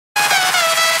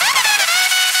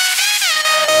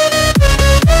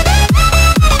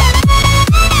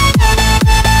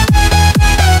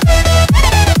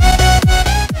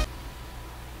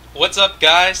up,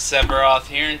 guys? Sephiroth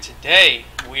here, and today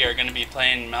we are going to be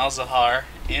playing Malzahar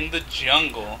in the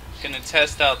jungle. Going to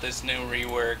test out this new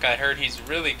rework. I heard he's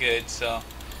really good, so I'm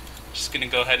just going to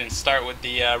go ahead and start with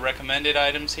the recommended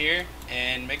items here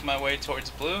and make my way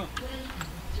towards blue.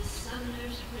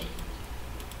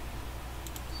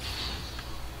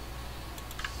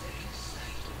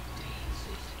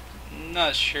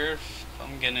 Not sure if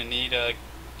I'm going to need a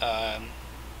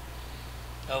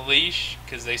leash,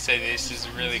 because they say this is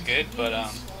really good, but I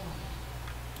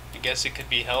guess it could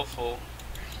be helpful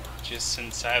just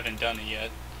since I haven't done it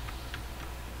yet.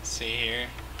 Let's see here.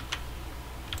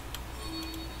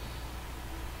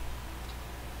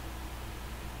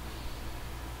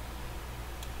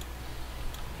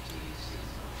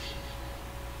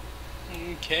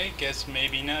 Okay, guess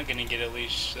maybe not gonna get a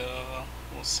leash, so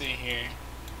we'll see here.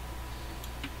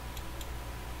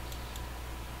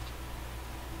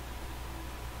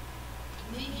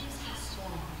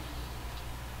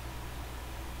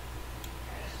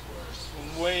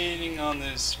 Waiting on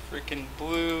this freaking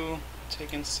blue,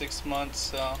 taking 6 months,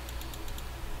 so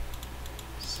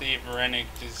see if Rennick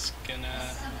is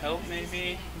gonna help.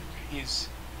 Maybe he's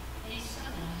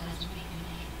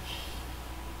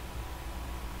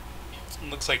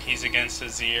looks like he's against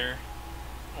Azir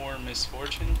or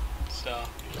Misfortune, so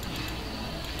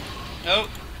oh,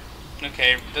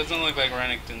 okay, doesn't look like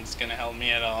Renekton's gonna help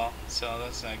me at all, so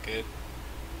that's not good.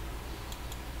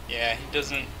 Yeah, he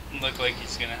doesn't look like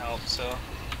he's gonna help, so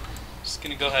I'm just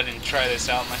gonna go ahead and try this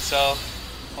out myself.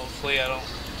 Hopefully I don't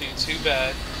do too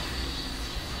bad.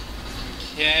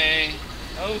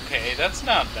 Okay, that's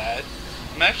not bad.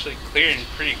 I'm actually clearing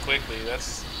pretty quickly.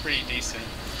 That's pretty decent.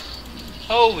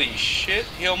 Holy shit,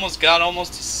 he almost got a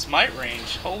smite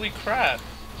range. Holy crap.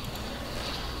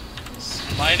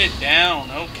 Smite it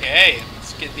down. Okay,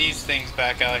 let's get these things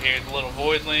back out here. The little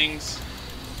voidlings.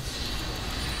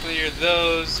 Clear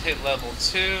those, hit level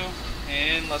 2,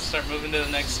 and let's start moving to the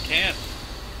next camp.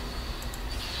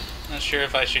 Not sure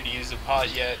if I should use a pot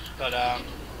yet, but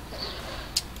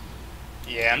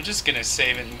yeah, I'm just gonna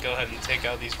save it and go ahead and take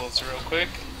out these wolves real quick.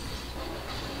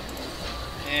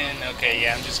 And okay,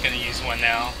 yeah, I'm just gonna use one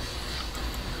now.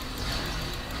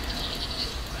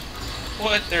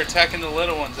 What? They're attacking the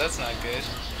little ones, that's not good.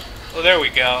 Oh, there we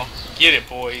go. Get it,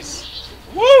 boys.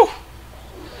 Woo!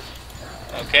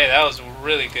 Okay, that was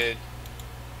really good.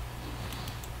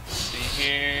 Let's see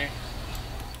here.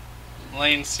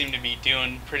 Lanes seem to be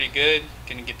doing pretty good.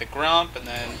 Gonna get the Grump and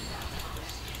then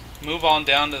move on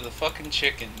down to the fucking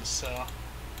chickens. So,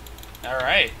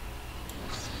 alright.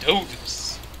 Let's do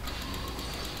this.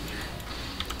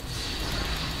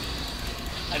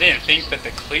 I didn't think that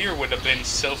the clear would have been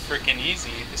so freaking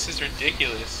easy. This is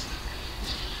ridiculous.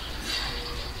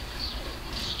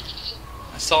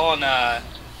 I saw on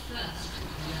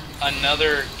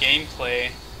another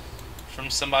gameplay from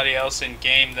somebody else in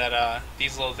game that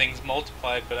these little things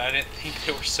multiplied, but I didn't think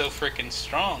they were so freaking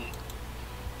strong.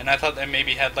 And I thought they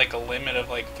maybe had like a limit of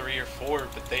like 3 or 4,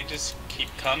 but they just keep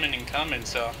coming and coming,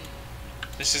 so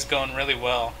this is going really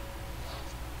well.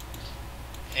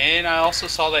 And I also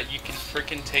saw that you can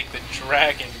freaking take the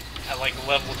dragon at like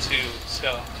level 2,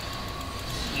 so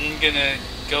I'm gonna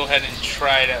go ahead and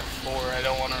try it at 4. I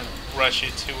don't want to rush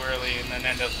it too early and then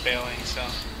end up failing, so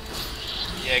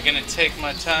yeah, gonna take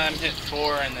my time, hit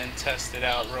 4, and then test it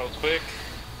out real quick.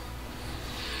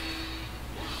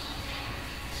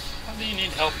 How do you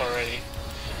need help already?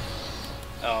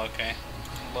 Oh, okay.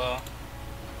 Low.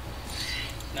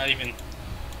 Not even...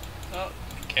 Oh,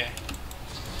 okay.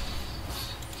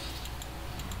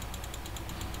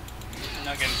 I'm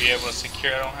not gonna be able to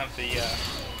secure. I don't have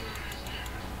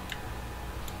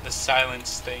the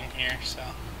silence thing here, so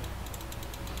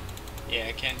yeah,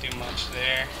 I can't do much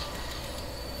there.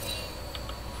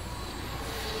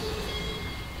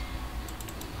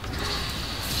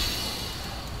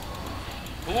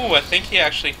 Ooh, I think he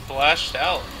actually flashed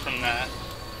out from that.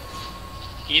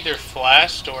 Either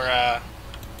flashed or yeah,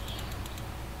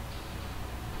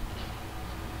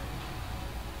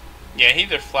 he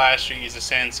either flashed or used a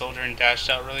sand soldier and dashed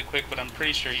out really quick, but I'm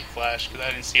pretty sure he flashed because I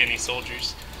didn't see any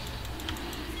soldiers.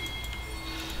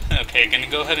 Okay, gonna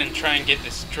go ahead and try and get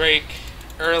this Drake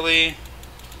early.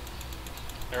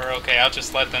 Or okay, I'll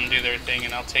just let them do their thing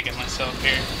and I'll take it myself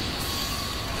here.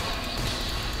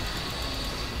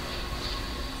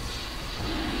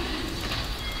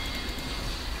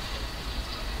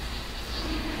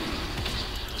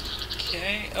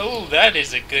 Okay, oh, that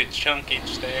is a good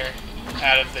chunkage there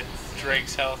out of the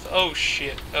Drake's health. Oh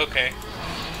shit, okay.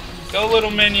 Go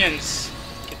little minions!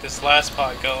 Get this last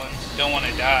pot going. Don't want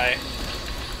to die.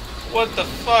 What the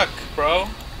fuck, bro?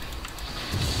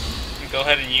 go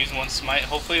ahead and use one smite.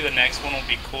 Hopefully the next one will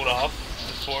be cooled off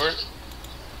before.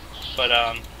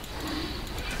 But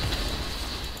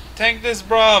tank this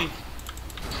Braum.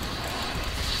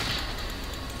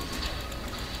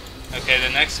 Okay, the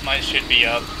next smite should be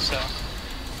up, so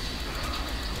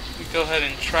we go ahead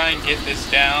and try and get this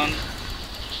down.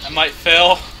 I might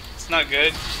fail. It's not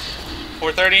good.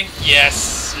 430? Yes,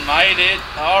 smite it.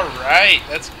 Alright,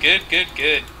 that's good, good,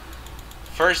 good.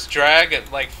 First drag at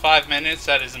like 5 minutes,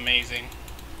 that is amazing.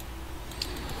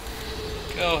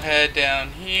 Go ahead down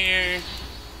here.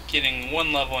 Getting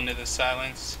one level into the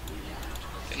silence.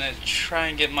 Gonna try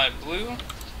and get my blue.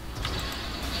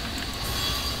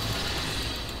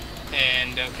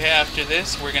 And okay, after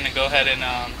this, we're gonna go ahead and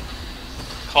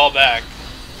call back.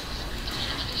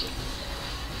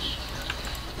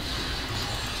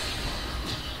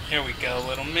 Here we go,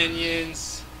 little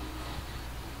minions.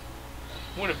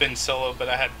 Would have been solo, but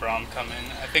I had Braum come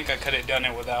in. I think I could have done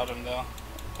it without him though.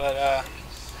 But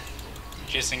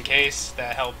just in case,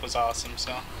 that help was awesome.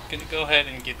 So I'm gonna go ahead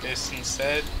and get this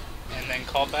instead, and then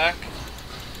call back.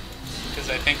 Because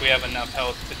I think we have enough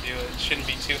health to do it. It shouldn't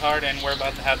be too hard, and we're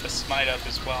about to have the smite up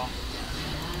as well.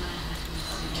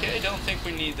 Okay, I don't think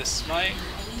we need the smite.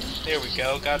 There we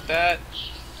go, got that.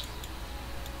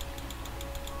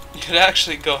 You could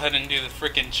actually go ahead and do the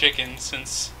frickin' chicken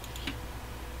since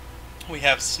we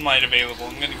have smite available.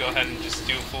 I'm gonna go ahead and just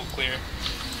do a full clear.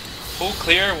 Full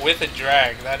clear with a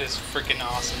drag. That is frickin'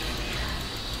 awesome to me.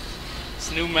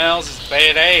 This new Malz is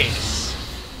badass.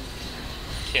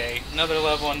 Okay, another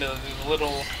level into the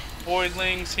little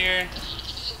voidlings here.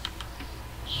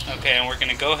 Okay, and we're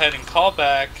gonna go ahead and call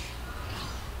back.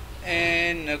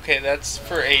 And okay, that's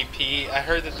for AP. I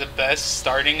heard that the best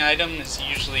starting item is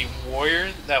usually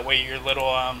Warrior. That way your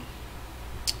little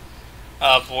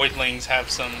voidlings have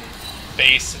some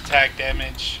base attack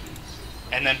damage.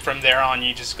 And then from there on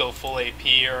you just go full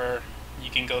AP, or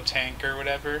you can go tank or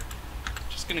whatever.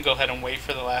 Just gonna go ahead and wait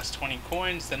for the last 20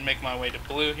 coins, then make my way to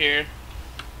blue here.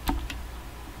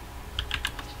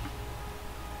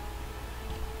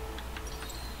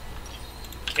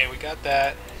 Okay, we got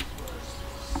that.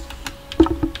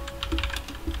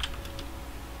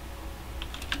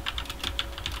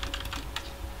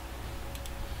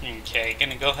 Okay,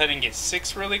 gonna go ahead and get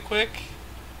 6 really quick.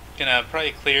 Gonna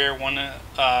probably clear one,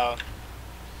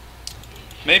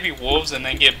 maybe wolves and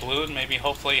then get blue and maybe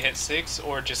hopefully hit 6,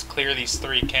 or just clear these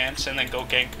 3 camps and then go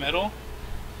gank middle.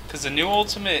 Cause the new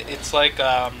ultimate, it's like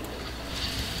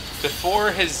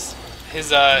before his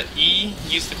E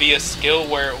used to be a skill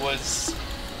where it was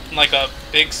like a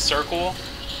big circle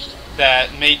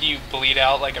that made you bleed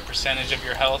out like a percentage of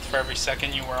your health for every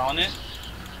second you were on it.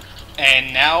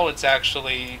 And now it's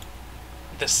actually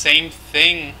the same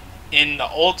thing in the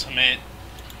ultimate,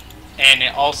 and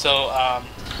it also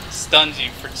stuns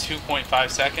you for 2.5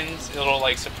 seconds. It'll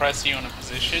like suppress you in a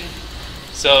position.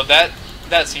 So that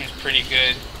seems pretty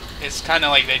good. It's kind of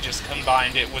like they just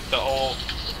combined it with the ult,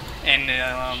 and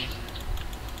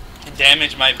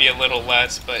damage might be a little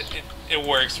less, but it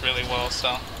works really well.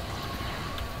 So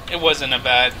it wasn't a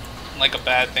bad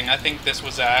thing. I think this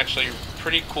was actually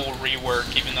pretty cool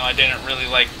rework, even though I didn't really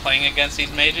like playing against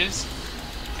these mages.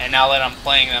 And now that I'm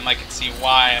playing them, I can see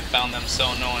why I found them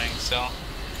so annoying. So,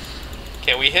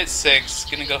 okay, we hit 6.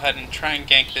 Gonna go ahead and try and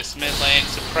gank this mid lane,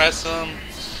 suppress them.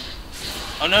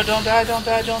 Oh no, don't die, don't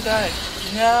die, don't die.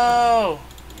 No!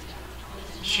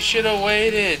 She should have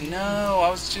waited. No, I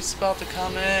was just about to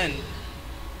come in.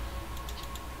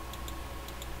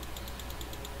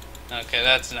 Okay,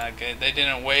 that's not good. They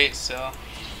didn't wait, so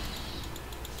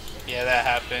yeah, that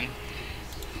happened.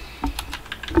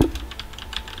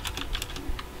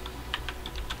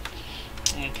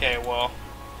 Okay, well,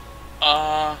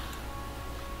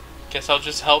 guess I'll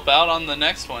just help out on the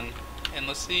next one. And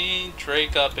let's see,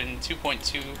 Drake up in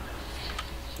 2.2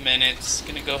 minutes.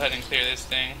 Gonna go ahead and clear this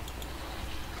thing.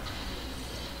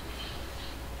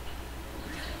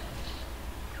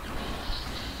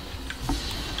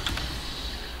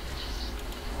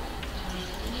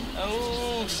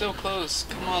 Oh, so close.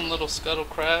 Come on, little scuttle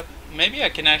crab. Maybe I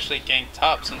can actually gank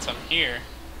top since I'm here.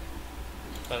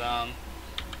 But,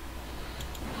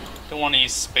 don't want to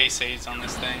use space aids on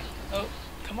this thing. Oh,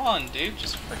 come on, dude.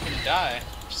 Just freaking die.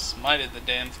 Just smited the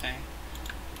damn thing.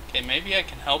 Okay, maybe I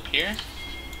can help here.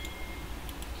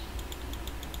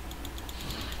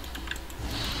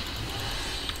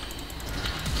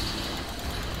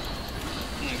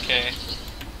 Okay.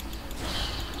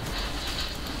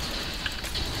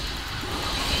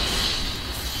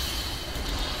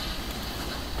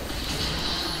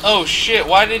 Oh shit,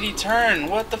 why did he turn?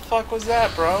 What the fuck was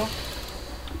that, bro?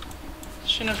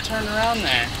 Shouldn't have turned around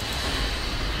there.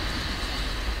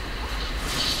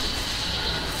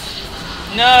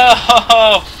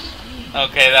 No!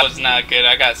 Okay, that was not good.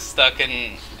 I got stuck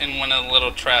in one of the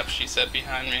little traps she set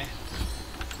behind me.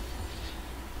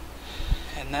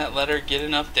 And that let her get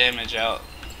enough damage out.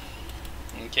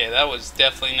 Okay, that was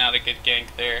definitely not a good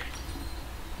gank there.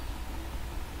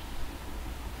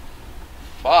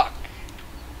 Fuck.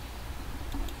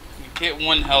 You get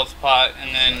one health pot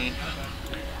and then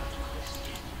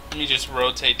let me just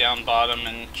rotate down bottom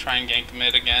and try and gank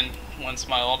mid again once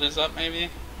my ult is up maybe.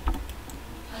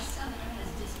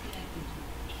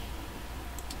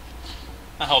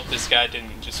 I hope this guy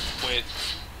didn't just quit.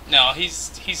 No, he's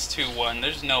 2-1.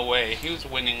 There's no way. He was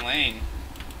winning lane.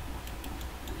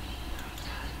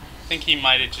 I think he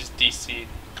might have just DC'd.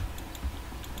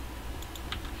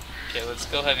 Okay, let's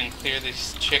go ahead and clear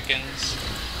these chickens.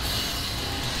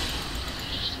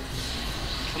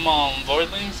 Come on,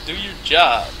 boardlings, do your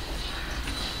job.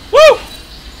 Woo!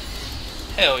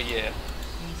 Hell yeah.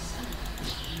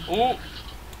 Ooh.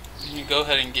 You go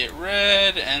ahead and get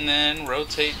red, and then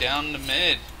rotate down to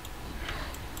mid.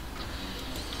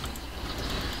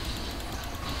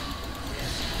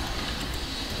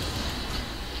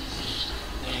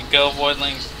 There you go,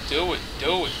 voidlings. Do it,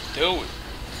 do it, do it.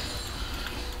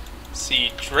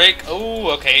 See, Drake.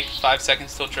 Oh, okay. 5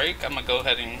 seconds till Drake. I'm gonna go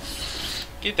ahead and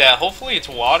get that. Hopefully it's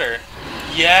water.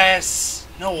 Yes!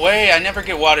 No way, I never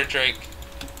get water Drake.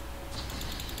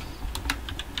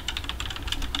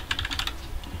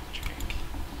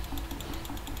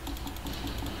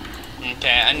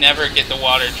 Okay, I never get the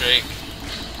water Drake,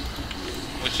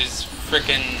 which is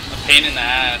freaking a pain in the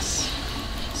ass.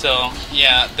 So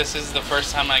yeah, this is the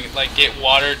first time I like get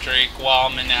water Drake while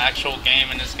I'm in the actual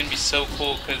game, and it's gonna be so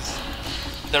cool because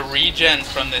the regen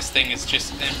from this thing is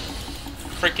just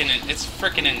freaking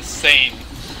insane.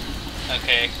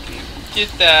 Okay, get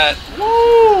that.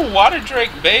 Woo! Water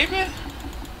Drake, baby!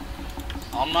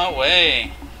 On my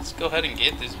way. Let's go ahead and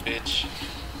get this bitch.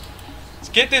 Let's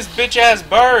get this bitch ass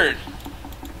bird.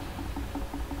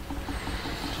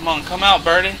 Come on, come out,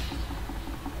 birdie.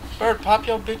 Bird, pop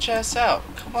your bitch ass out.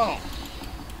 Come on.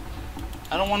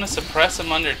 I don't want to suppress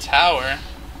him under tower.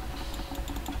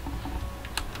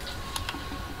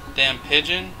 Damn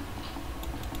pigeon.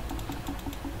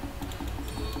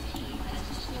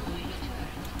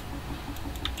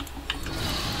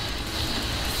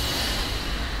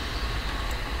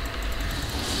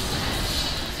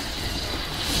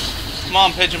 Come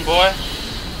on, pigeon boy.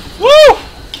 Woo!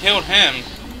 Killed him.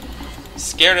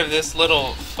 Scared of this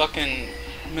little fucking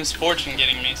misfortune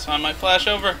getting me, so I might flash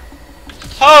over.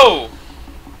 Ho!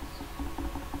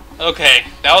 Okay,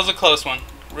 that was a close one.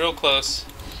 Real close.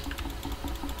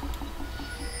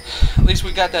 At least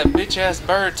we got that bitch ass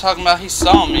bird talking about he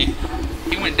saw me.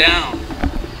 He went down.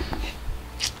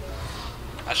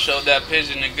 I showed that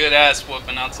pigeon a good ass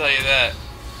whooping, I'll tell you that.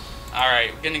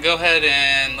 Alright, we're gonna go ahead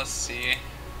and let's see.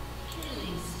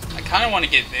 I kinda wanna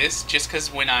get this just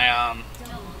cause when I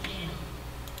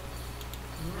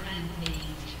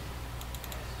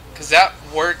because that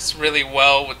works really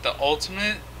well with the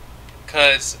ultimate,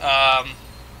 because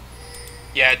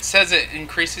yeah, it says it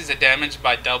increases the damage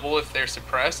by double if they're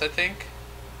suppressed, I think.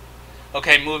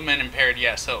 Okay, movement impaired,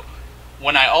 yeah, so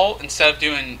when I ult, instead of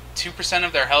doing 2%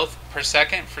 of their health per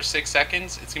second for 6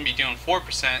 seconds, it's going to be doing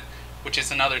 4%, which is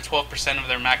another 12% of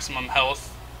their maximum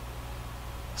health.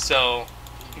 So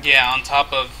yeah, on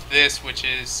top of this, which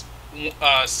is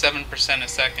 7% a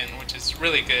second, which is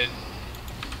really good.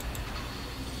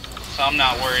 So I'm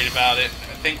not worried about it.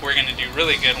 I think we're going to do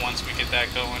really good once we get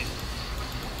that going.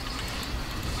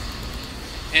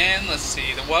 And let's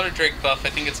see, the Water Drake buff, I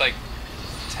think it's like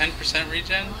 10%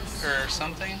 regen or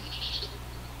something.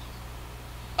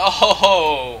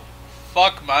 Oh,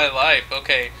 fuck my life.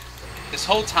 Okay, this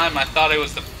whole time I thought it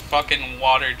was the fucking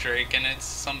Water Drake, and it's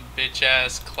some bitch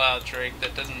ass Cloud Drake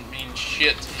that doesn't mean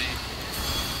shit to me.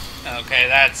 Okay,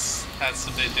 that's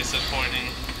a bit disappointing.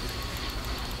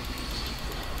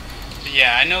 But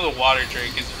yeah, I know the Water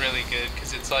Drake is really good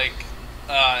because it's like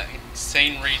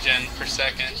insane regen per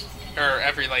second, or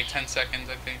every like 10 seconds,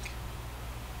 I think.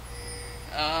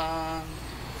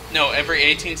 No, every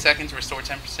 18 seconds restore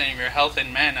 10% of your health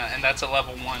and mana, and that's a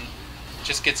level 1.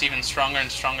 Just gets even stronger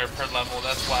and stronger per level.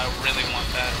 That's why I really want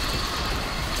that.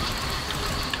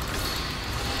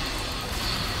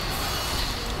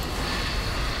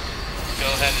 Go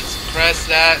ahead and suppress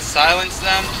that, silence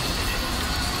them.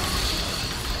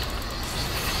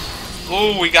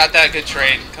 Ooh, we got that good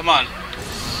trade. Come on.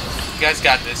 You guys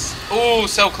got this. Ooh,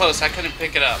 so close. I couldn't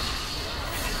pick it up.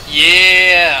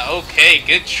 Yeah, okay,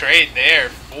 good trade there.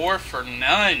 4 for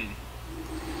none.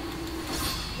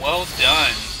 Well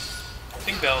done. I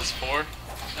think that was 4.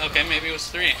 Okay, maybe it was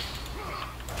 3.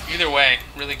 Either way,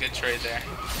 really good trade there.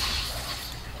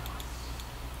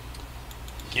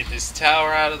 Get this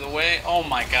tower out of the way. Oh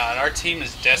my god, our team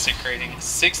is desecrating.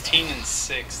 16 and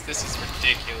 6. This is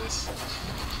ridiculous.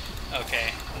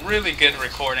 Okay, really good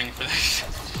recording for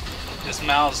this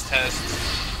Mal's test.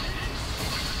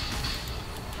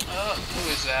 Oh, who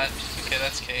is that? Okay,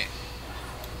 that's Kate.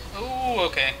 Oh,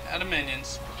 okay, out of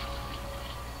minions.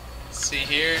 Let's see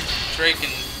here. Drake in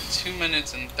 2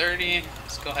 minutes and 30.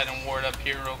 Let's go ahead and ward up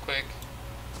here real quick.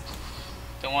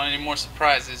 Don't want any more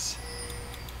surprises.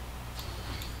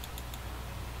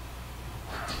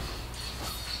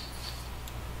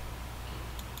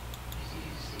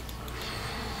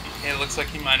 It looks like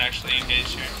he might actually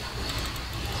engage here.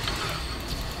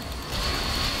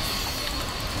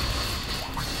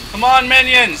 Come on,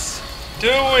 minions! Do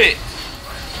it!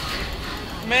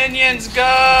 Minions,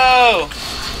 go!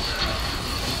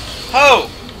 Ho!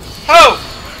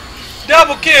 Ho!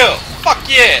 Double kill! Fuck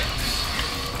yeah!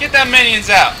 Get that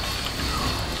minions out!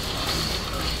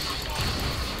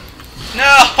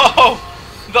 No!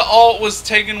 The ult was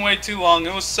taking way too long.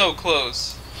 It was so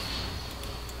close.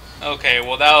 Okay,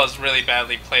 well that was really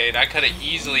badly played. I could have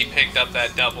easily picked up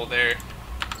that double there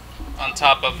on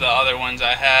top of the other ones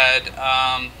I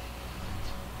had.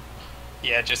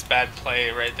 Yeah, just bad play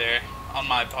right there on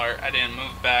my part. I didn't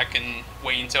move back and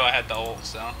wait until I had the ult,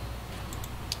 so.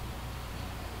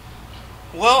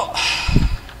 Well,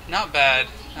 not bad,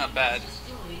 not bad.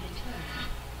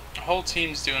 The whole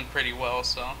team's doing pretty well,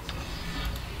 so.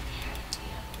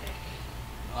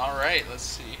 Alright, let's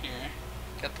see here.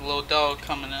 Got the little dog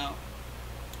coming out.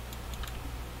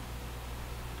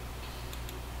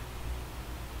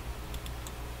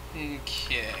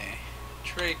 Okay.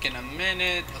 Drake in a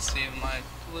minute. Let's see if my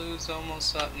blue's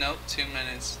almost up. Nope, 2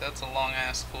 minutes. That's a long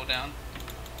ass cooldown.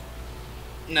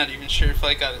 Not even sure if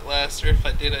I got it last, or if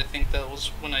I did, I think that was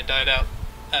when I died out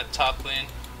at top lane.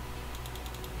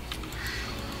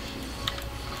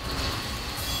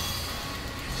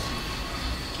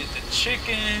 Get the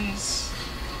chickens.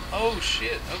 Oh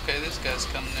shit, okay, this guy's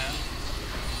coming down.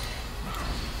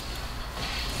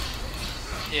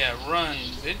 Yeah, run,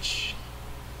 bitch.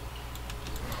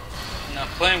 I'm not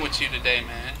playing with you today,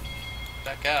 man.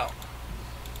 Back out.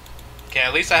 Okay,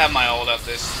 at least I have my ult up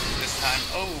this time.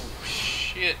 Oh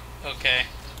shit, okay.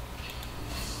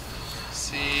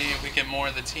 See if we get more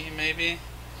of the team maybe.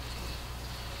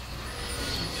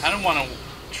 I don't want to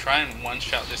try and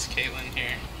one-shot this Caitlyn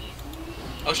here.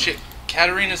 Oh shit.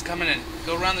 Katarina's coming in.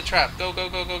 Go around the trap. Go, go,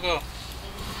 go, go, go.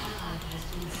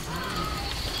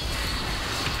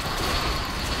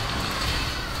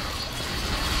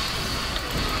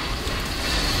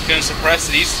 Gonna suppress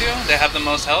these two? They have the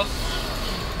most health?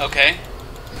 Okay.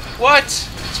 What?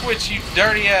 Twitch, you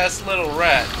dirty ass little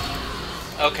rat.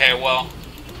 Okay, well.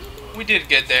 We did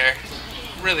good there.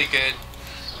 Really good.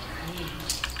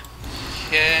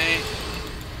 Okay.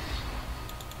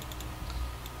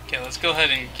 Okay, let's go ahead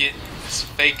and get this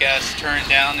fake ass turn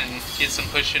down and get some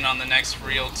pushing on the next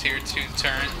real tier 2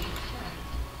 turn.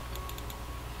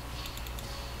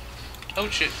 Oh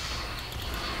shit.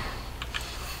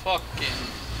 Fucking.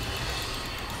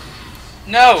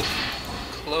 No!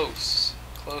 Close.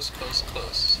 Close, close,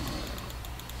 close.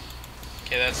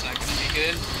 Okay, that's not gonna be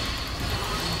good.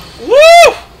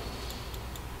 Woo!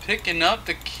 Picking up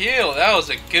the kill. That was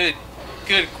a good,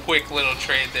 quick little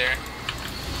trade there.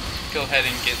 Go ahead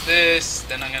and get this.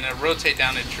 Then I'm gonna rotate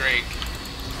down to Drake.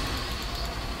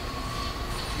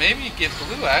 Maybe get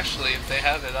blue actually if they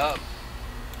have it up.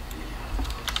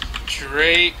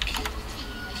 Drake,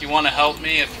 if you want to help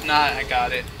me. If not, I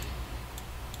got it.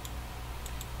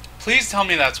 Please tell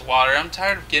me that's water. I'm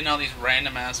tired of getting all these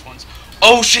random ass ones.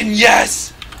 Ocean,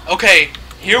 yes! Okay,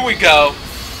 here we go.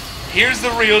 Here's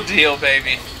the real deal,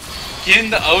 baby.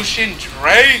 Getting the ocean,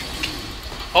 Drake.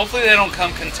 Hopefully they don't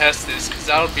come contest this, because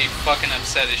I would be fucking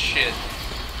upset as shit.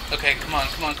 Okay, come on,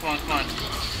 come on, come on, come on.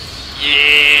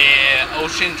 Yeah,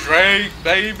 Ocean Drake,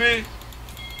 baby.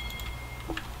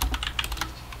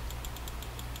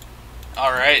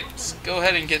 Alright, let's go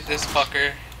ahead and get this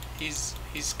fucker. He's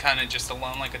kind of just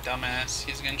alone like a dumbass.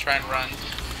 He's gonna try and run.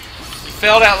 You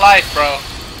failed at life, bro.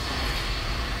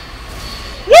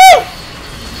 Woo!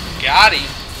 Got him.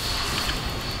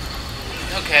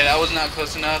 Okay, that was not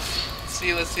close enough. Let's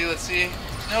see, let's see.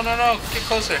 No, no, no, get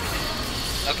closer.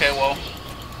 Okay, well,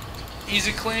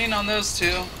 easy clean on those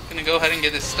two. Gonna go ahead and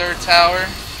get this third tower.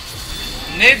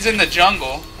 Nid's in the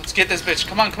jungle. Let's get this bitch.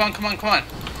 Come on, come on, come on, come on.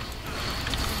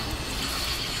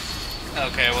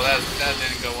 Okay, well that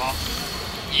didn't go well.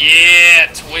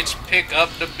 Yeah, Twitch, pick up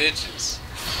the bitches.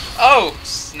 Oh,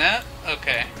 snap.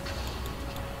 Okay.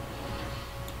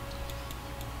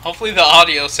 Hopefully the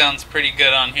audio sounds pretty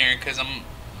good on here, because I'm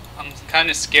kind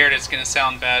of scared it's going to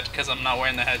sound bad because I'm not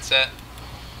wearing the headset.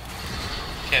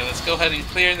 Okay, let's go ahead and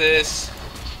clear this.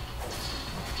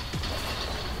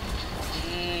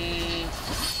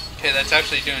 Okay, that's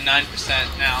actually doing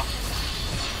 9% now.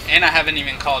 And I haven't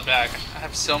even called back. I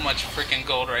have so much freaking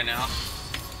gold right now.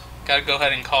 Gotta go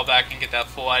ahead and call back and get that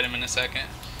full item in a second.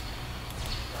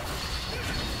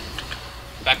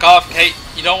 Back off. Hey,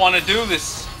 you don't want to do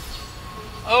this.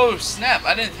 Oh, snap.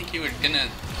 I didn't think you were gonna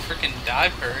freaking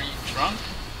dive her. Are you drunk?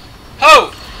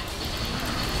 Ho!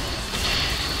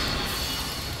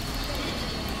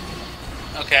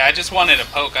 Okay, I just wanted a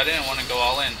poke. I didn't want to go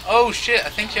all in. Oh, shit. I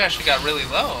think she actually got really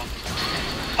low.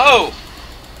 Ho!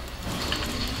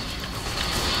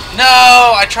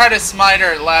 No! I tried to smite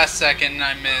her last second and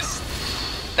I missed.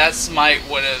 That smite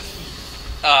would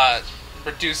have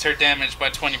reduced her damage by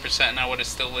 20% and I would have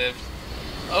still lived.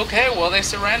 Okay, well they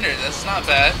surrendered. That's not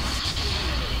bad.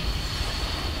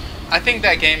 I think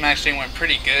that game actually went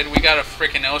pretty good. We got a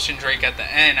freaking Ocean Drake at the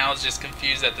end. I was just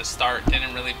confused at the start.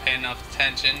 Didn't really pay enough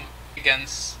attention.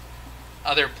 Against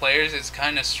other players, it's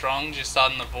kind of strong just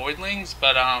on the Voidlings.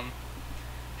 But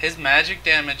his magic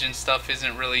damage and stuff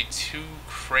isn't really too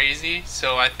crazy.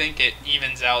 So I think it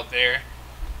evens out there.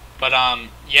 But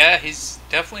yeah, he's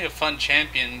definitely a fun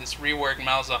champion. This rework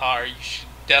Malzahar, you should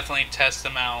definitely test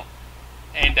him out.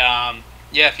 And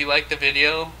yeah, if you like the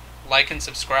video, like and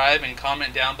subscribe and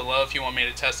comment down below if you want me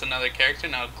to test another character,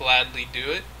 and I'll gladly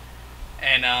do it.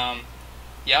 And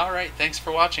yeah, alright, thanks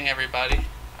for watching everybody.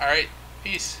 Alright,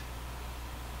 peace.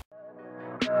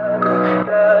 Tell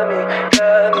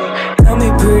me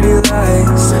pretty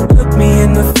lies, look me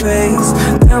in the face.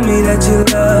 Tell me that you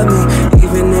love me.